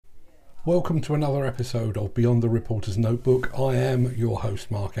Welcome to another episode of Beyond the Reporter's Notebook. I am your host,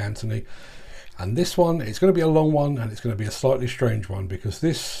 Mark Anthony, and this one, it's going to be a long one and it's going to be a slightly strange one because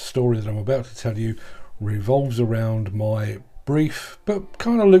this story that I'm about to tell you revolves around my brief but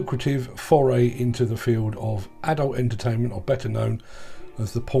kind of lucrative foray into the field of adult entertainment, or better known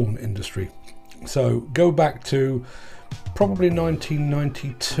as the porn industry. So go back to probably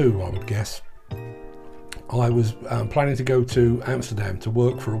 1992, I would guess. I was planning to go to Amsterdam to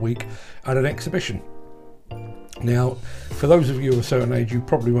work for a week at an exhibition. Now, for those of you of a certain age, you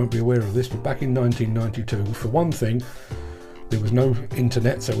probably won't be aware of this, but back in 1992, for one thing, there was no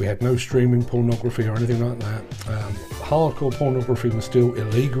internet, so we had no streaming pornography or anything like that. Hardcore pornography was still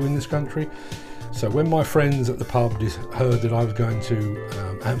illegal in this country. So when my friends at the pub heard that I was going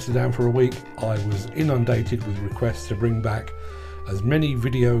to Amsterdam for a week, I was inundated with requests to bring back as many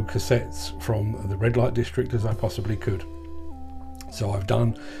video cassettes from the red light district as I possibly could. So I've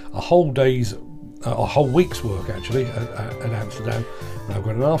done a whole week's work actually at Amsterdam, and I've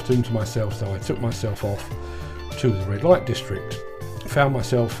got an afternoon to myself, so I took myself off to the red light district, found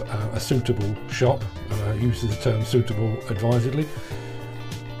myself a suitable shop, and I use the term suitable advisedly,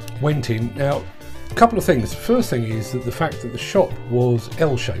 went in. Now, a couple of things. First thing is that the fact that the shop was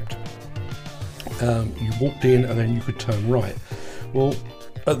L-shaped. You walked in and then you could turn right. Well,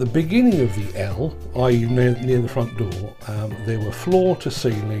 at the beginning of the L, i.e. near the front door, there were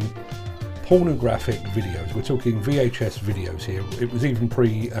floor-to-ceiling pornographic videos. We're talking VHS videos here. It was even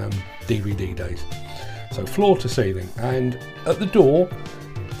pre-DVD days. So floor-to-ceiling. And at the door,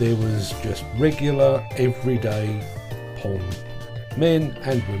 there was just regular, everyday porn. Men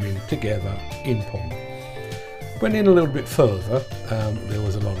and women together in porn. Went in a little bit further, there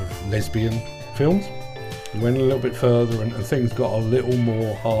was a lot of lesbian films. You went a little bit further and things got a little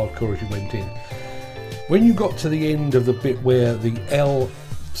more hardcore as you went in. When you got to the end of the bit where the L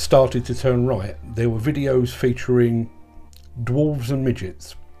started to turn right, there were videos featuring dwarves and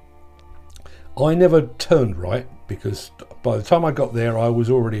midgets. I never turned right because by the time I got there I was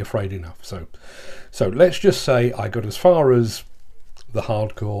already afraid enough. So let's just say I got as far as the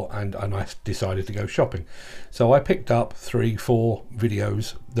hardcore and I decided to go shopping. So I picked up 3-4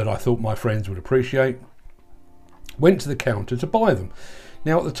 videos that I thought my friends would appreciate, went to the counter to buy them.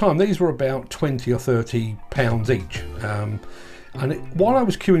 Now at the time these were about 20 or 30 pounds each, while I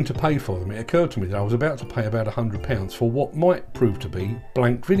was queuing to pay for them, it occurred to me that I was about to pay about £100 for what might prove to be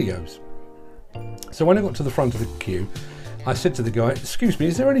blank videos. So when I got to the front of the queue, I said to the guy, "Excuse me,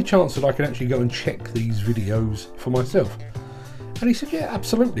 is there any chance that I can actually go and check these videos for myself?" And he said, "Yeah,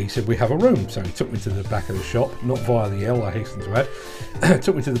 absolutely." He said, "We have a room." So he took me to the back of the shop, not via the L, I hasten to add,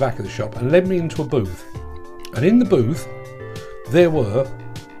 took me to the back of the shop and led me into a booth. And in the booth, there were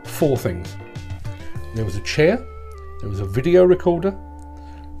 4 things. There was a chair, there was a video recorder,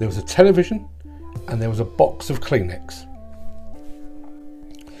 there was a television, and there was a box of Kleenex.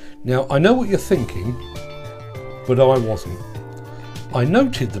 Now, I know what you're thinking, but I wasn't. I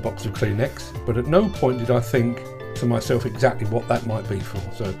noted the box of Kleenex, but at no point did I think to myself exactly what that might be for.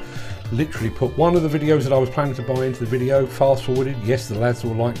 So literally put one of the videos that I was planning to buy into the video, fast forwarded, yes, the lads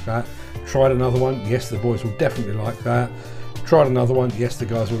will like that. Tried another one, yes, the boys will definitely like that. Tried another one, yes, the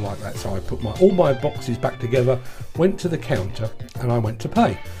guys will like that. So I put all my boxes back together, went to the counter, and I went to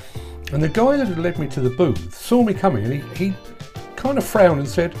pay. And the guy that had led me to the booth saw me coming, and he kind of frowned and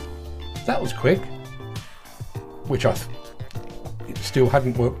said, "That was quick," which it still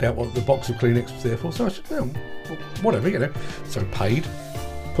hadn't worked out what the box of Kleenex was there for. So I said, "No, whatever, you know." So paid,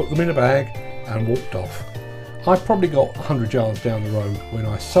 put them in a bag, and walked off. I probably got 100 yards down the road when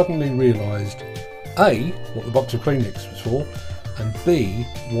I suddenly realised A, what the box of Kleenex was for, and B,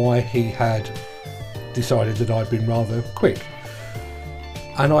 why he had decided that I'd been rather quick.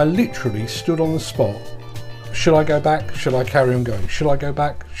 And I literally stood on the spot. Should I go back? Should I carry on going? Should I go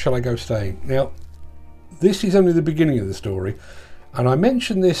back? Should I go staying? Now, this is only the beginning of the story, and I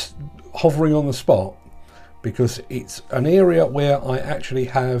mention this hovering on the spot because it's an area where I actually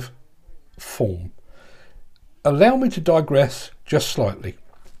have form. Allow me to digress just slightly.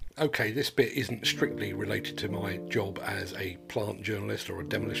 Okay, this bit isn't strictly related to my job as a plant journalist or a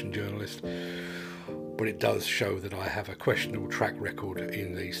demolition journalist, but it does show that I have a questionable track record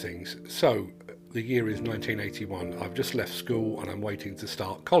in these things. So, the year is 1981. I've just left school and I'm waiting to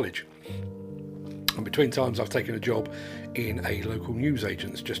start college. And between times I've taken a job in a local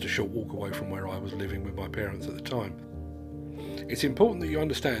newsagent's just a short walk away from where I was living with my parents at the time. It's important that you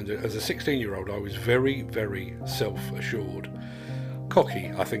understand that as a 16-year-old I was very, very self-assured.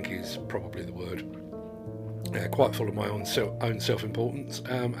 Cocky, I think, is probably the word. Quite full of my own self-importance,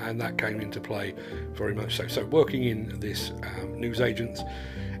 and that came into play very much so. So working in this newsagent's,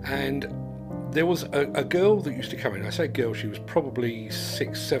 And there was a girl that used to come in. I say girl, she was probably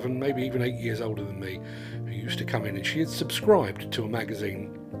 6, 7, maybe even 8 years older than me, who used to come in, and she had subscribed to a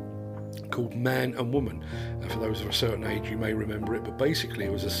magazine called Man and Woman. For those of a certain age, you may remember it, but basically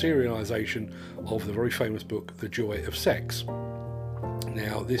it was a serialisation of the very famous book The Joy of Sex.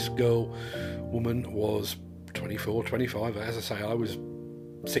 Now, this woman was 24, 25. As I say, I was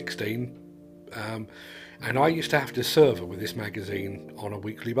 16, and I used to have to serve her with this magazine on a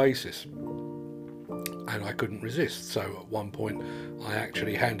weekly basis, and I couldn't resist. So at one point I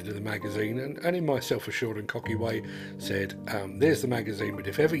actually handed her the magazine, and in my self-assured and cocky way said, there's the magazine, but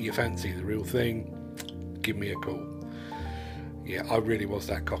if ever you fancy the real thing, give me a call. Yeah, I really was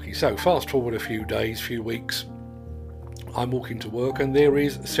that cocky. So fast forward a few days, few weeks, I'm walking to work, and there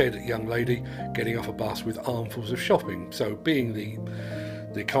is said young lady getting off a bus with armfuls of shopping. So being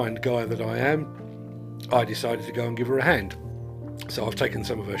the kind guy that I am, I decided to go and give her a hand. So I've taken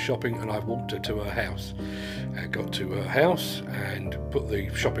some of her shopping and I've walked her to her house. I got to her house and put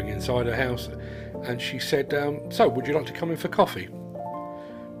the shopping inside her house, and she said, so would you like to come in for coffee?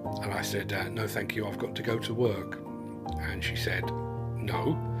 And I said, no thank you, I've got to go to work. And she said,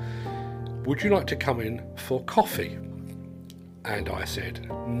 no, would you like to come in for coffee? And I said,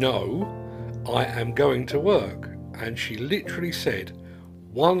 no, I am going to work. And she literally said,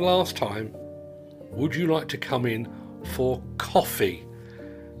 one last time, would you like to come in for coffee?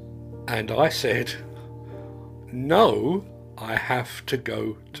 And I said, no, I have to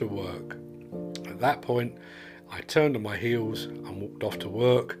go to work. At that point, I turned on my heels and walked off to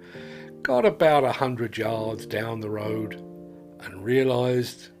work, got about 100 yards down the road, and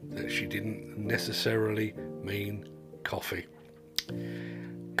realised that she didn't necessarily mean coffee.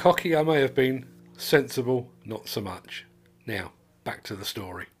 Cocky I may have been, sensible not so much. Now, back to the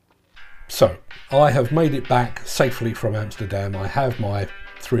story. So, I have made it back safely from Amsterdam. I have my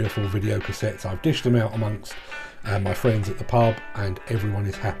 3 or 4 video cassettes. I've dished them out amongst my friends at the pub, and everyone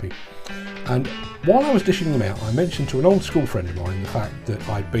is happy. And while I was dishing them out, I mentioned to an old school friend of mine the fact that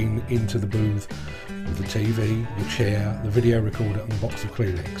I'd been into the booth with the TV, the chair, the video recorder and the box of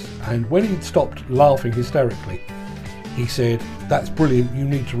Kleenex. And when he'd stopped laughing hysterically, he said, that's brilliant, you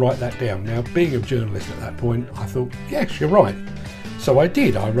need to write that down. Now, being a journalist at that point, I thought, yes, you're right. So I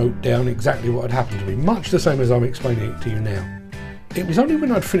did. I wrote down exactly what had happened to me, much the same as I'm explaining it to you now. It was only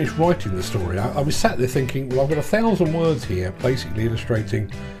when I'd finished writing the story, I was sat there thinking, well, I've got 1,000 words here, basically illustrating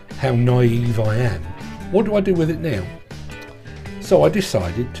how naive I am. What do I do with it now? So I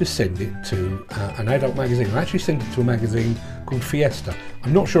decided to send it to an adult magazine. I actually sent it to a magazine called Fiesta.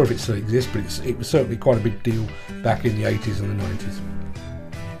 I'm not sure if it still exists, but it was certainly quite a big deal back in the 80s and the 90s.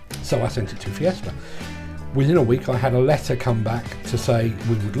 So I sent it to Fiesta. Within a week I had a letter come back to say,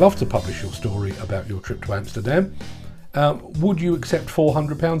 we would love to publish your story about your trip to Amsterdam. Would you accept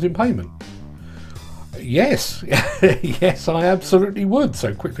 £400 in payment? Yes, yes, I absolutely would.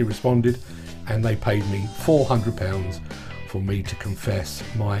 So quickly responded, and they paid me £400 for me to confess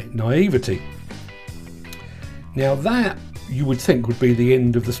my naivety. Now that, you would think, would be the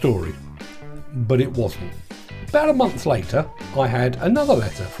end of the story, but it wasn't. About a month later, I had another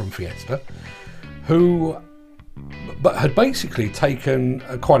letter from Fiesta, who had basically taken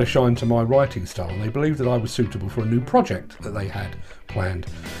quite a shine to my writing style, and they believed that I was suitable for a new project that they had planned.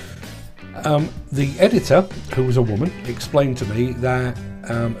 The editor, who was a woman, explained to me that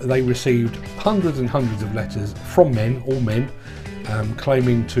they received hundreds and hundreds of letters from men, all men,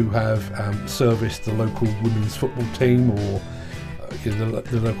 claiming to have serviced the local women's football team or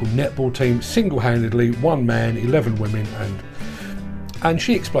the local netball team single-handedly, one man, 11 women, and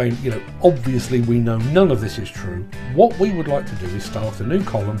she explained, obviously we know none of this is true. What we would like to do is start a new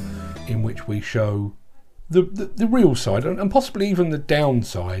column in which we show the real side and possibly even the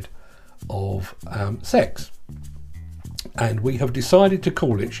downside of sex. And we have decided to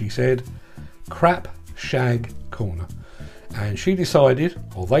call it, she said, Crap Shag Corner. And she decided,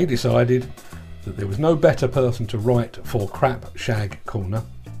 or they decided, that there was no better person to write for Crap Shag Corner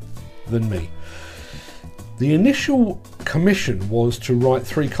than me. The initial commission was to write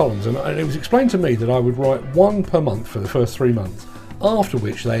 3 columns, and it was explained to me that I would write 1 per month for the first 3 months, after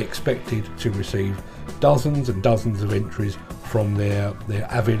which they expected to receive dozens and dozens of entries from their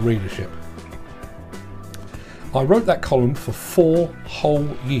avid readership. I wrote that column for 4 whole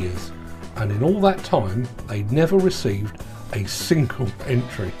years, and in all that time they'd never received a single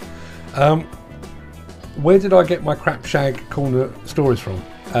entry. Where did I get my Crap Shag Corner stories from?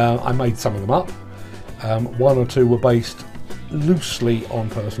 I made some of them up. 1 or 2 were based loosely on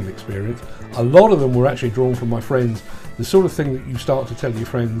personal experience. A lot of them were actually drawn from my friends, the sort of thing that you start to tell your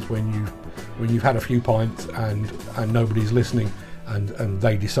friends when you've had a few pints and nobody's listening, and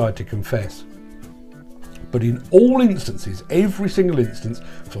they decide to confess. But in all instances, every single instance,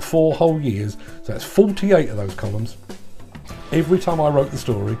 for 4 whole years, so that's 48 of those columns, every time I wrote the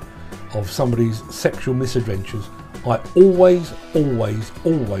story of somebody's sexual misadventures, I always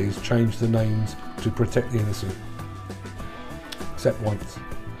changed the names to protect the innocent. Except once.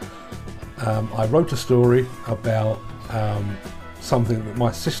 I wrote a story about something that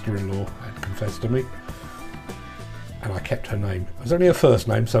my sister-in-law had confessed to me, and I kept her name. It was only her first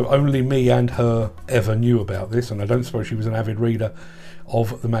name, so only me and her ever knew about this, and I don't suppose she was an avid reader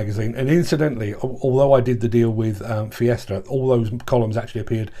of the magazine. And incidentally, although I did the deal with Fiesta, all those columns actually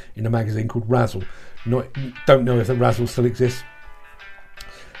appeared in a magazine called Razzle. Don't know if the Razzle still exists,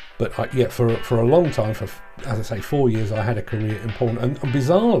 but for a long time, for, as I say, 4 years, I had a career in porn, and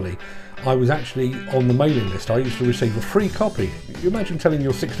bizarrely, I was actually on the mailing list. I used to receive a free copy. You imagine telling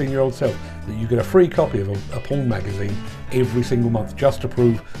your 16-year-old self that you get a free copy of a porn magazine every single month just to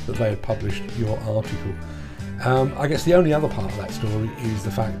prove that they had published your article. I guess the only other part of that story is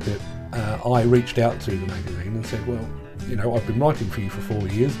the fact that I reached out to the magazine and said, well, you know, I've been writing for you for 4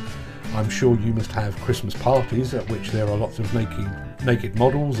 years. I'm sure you must have Christmas parties at which there are lots of naked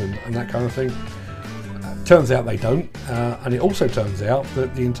models and that kind of thing. Turns out they don't, and it also turns out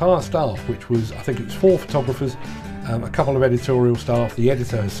that the entire staff, which was, I think it was 4 photographers, a couple of editorial staff, the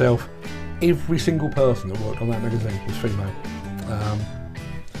editor herself, every single person that worked on that magazine was female.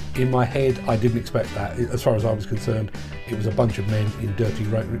 In my head, I didn't expect that. As far as I was concerned, it was a bunch of men in dirty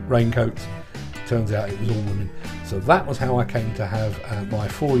raincoats. Turns out it was all women. So that was how I came to have my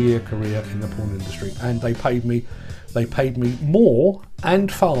 4-year career in the porn industry, and they paid me more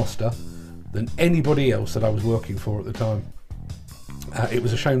and faster than anybody else that I was working for at the time. It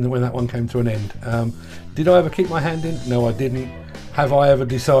was a shame that when that one came to an end. Did I ever keep my hand in? No, I didn't. Have I ever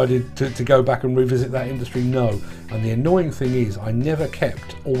decided to go back and revisit that industry? No. And the annoying thing is I never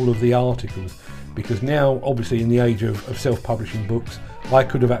kept all of the articles, because now, obviously in the age of self-publishing books, I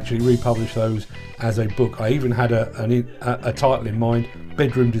could have actually republished those as a book. I even had a title in mind,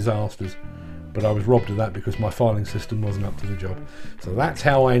 Bedroom Disasters. But I was robbed of that because my filing system wasn't up to the job. So that's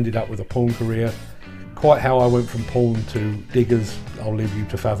how I ended up with a porn career. Quite how I went from porn to diggers, I'll leave you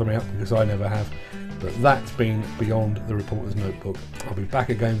to fathom out, because I never have. But that's been beyond the Reporter's Notebook. I'll be back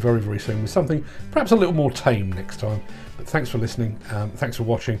again very, very soon with something perhaps a little more tame next time. But thanks for listening. Thanks for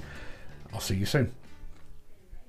watching. I'll see you soon.